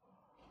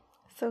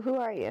So, who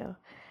are you?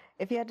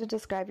 If you had to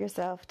describe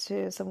yourself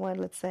to someone,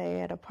 let's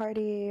say at a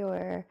party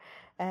or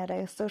at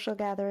a social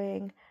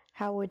gathering,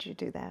 how would you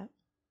do that?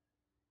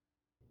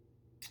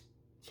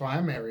 So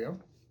I'm Mario.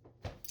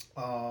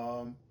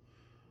 Um,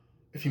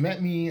 if you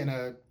met me in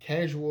a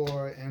casual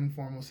or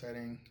informal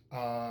setting,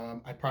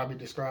 I'd probably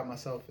describe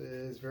myself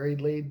as very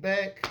laid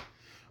back,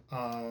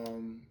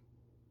 um,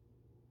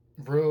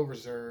 real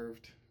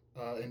reserved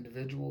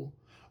individual.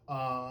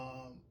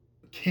 Um,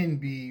 can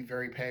be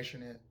very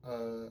passionate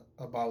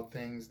about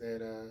things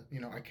that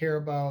I care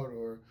about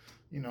or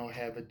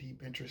have a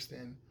deep interest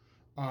in.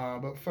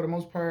 But for the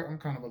most part, I'm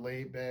kind of a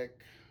laid back,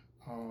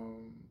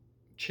 um,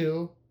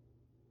 chill.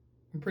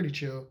 I'm pretty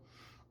chill.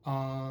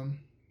 Um,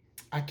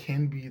 I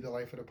can be the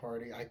life of the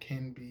party. I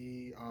can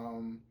be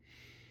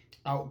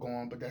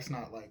outgoing, but that's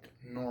not like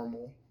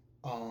normal.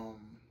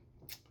 Um,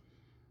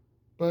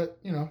 but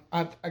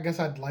I guess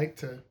I'd like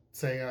to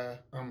say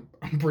I'm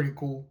pretty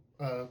cool.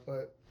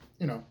 But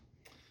you know,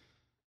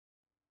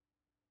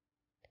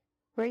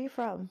 Where are you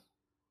from?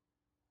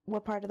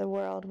 What part of the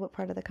world? What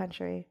part of the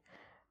country?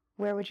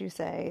 Where would you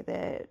say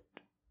that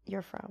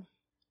you're from?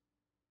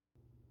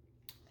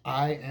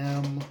 I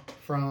am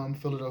from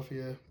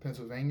Philadelphia,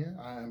 Pennsylvania.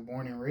 I am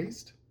born and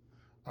raised.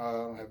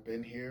 I've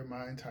been here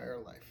my entire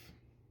life.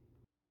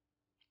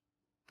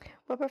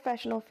 What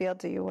professional field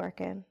do you work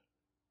in?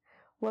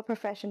 What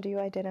profession do you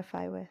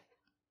identify with?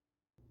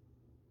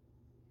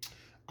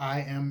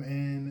 I am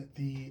in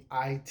the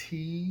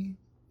IT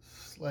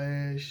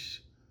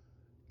slash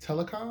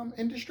telecom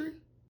industry.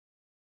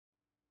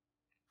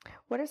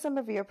 What are some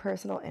of your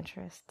personal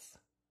interests?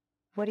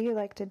 What do you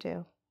like to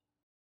do?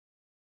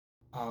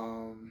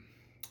 Um,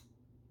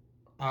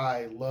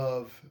 I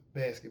love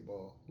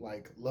basketball.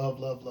 Like love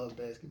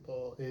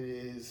basketball. It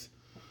is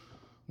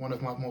one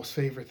of my most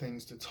favorite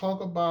things to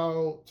talk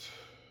about,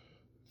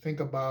 think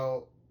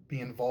about,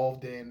 be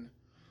involved in.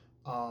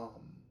 Um,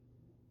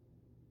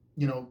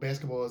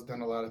 Basketball has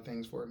done a lot of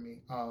things for me.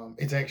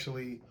 It's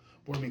actually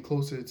brought me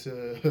closer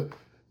to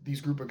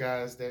these group of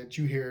guys that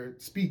you hear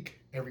speak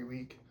every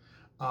week.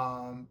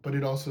 But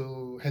it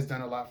also has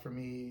done a lot for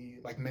me,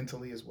 like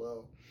mentally as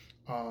well.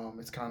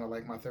 It's kind of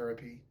like my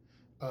therapy.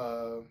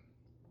 Uh,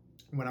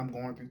 when I'm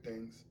going through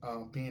things,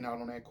 being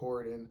out on that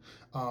court and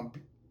um,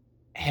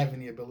 having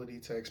the ability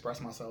to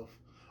express myself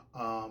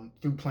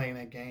through playing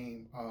that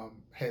game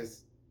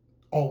has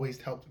always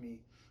helped me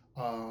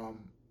um,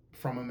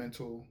 from a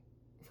mental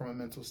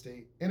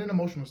state and an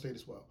emotional state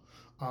as well.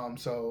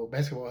 So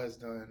basketball has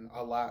done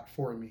a lot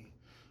for me.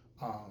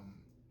 Um,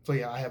 so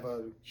yeah, I have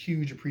a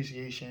huge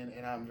appreciation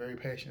and I'm very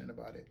passionate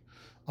about it.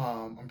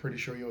 I'm pretty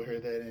sure you'll hear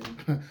that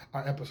in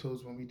our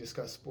episodes when we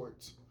discuss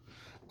sports.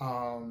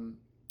 Um,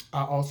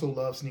 I also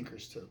love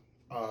sneakers too.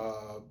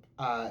 Uh,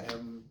 I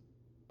am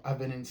I've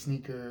been in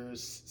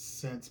sneakers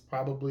since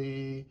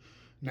probably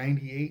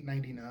 98,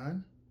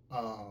 99.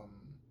 Um,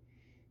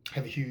 I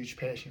have a huge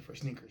passion for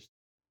sneakers.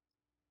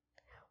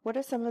 What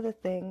are some of the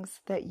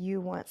things that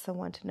you want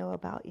someone to know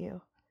about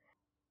you?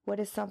 What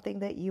is something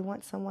that you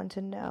want someone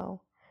to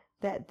know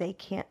that they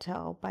can't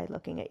tell by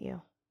looking at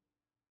you?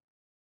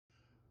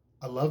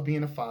 I love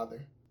being a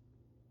father.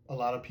 A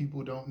lot of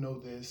people don't know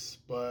this,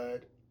 but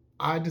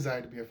I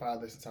desired to be a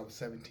father since I was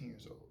 17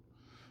 years old.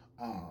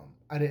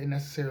 I didn't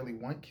necessarily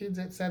want kids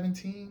at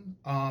 17,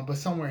 but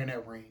somewhere in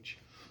that range.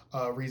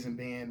 Reason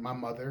being, my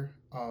mother,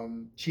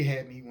 she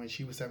had me when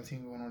she was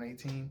 17, going on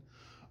 18.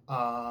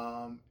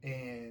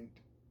 And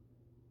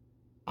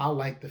I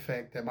like the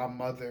fact that my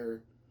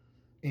mother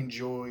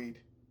enjoyed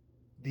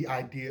the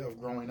idea of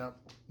growing up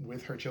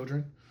with her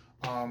children,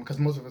 because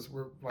most of us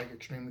were like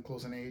extremely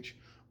close in age.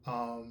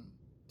 Um,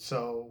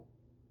 so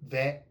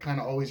that kind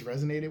of always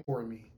resonated for me.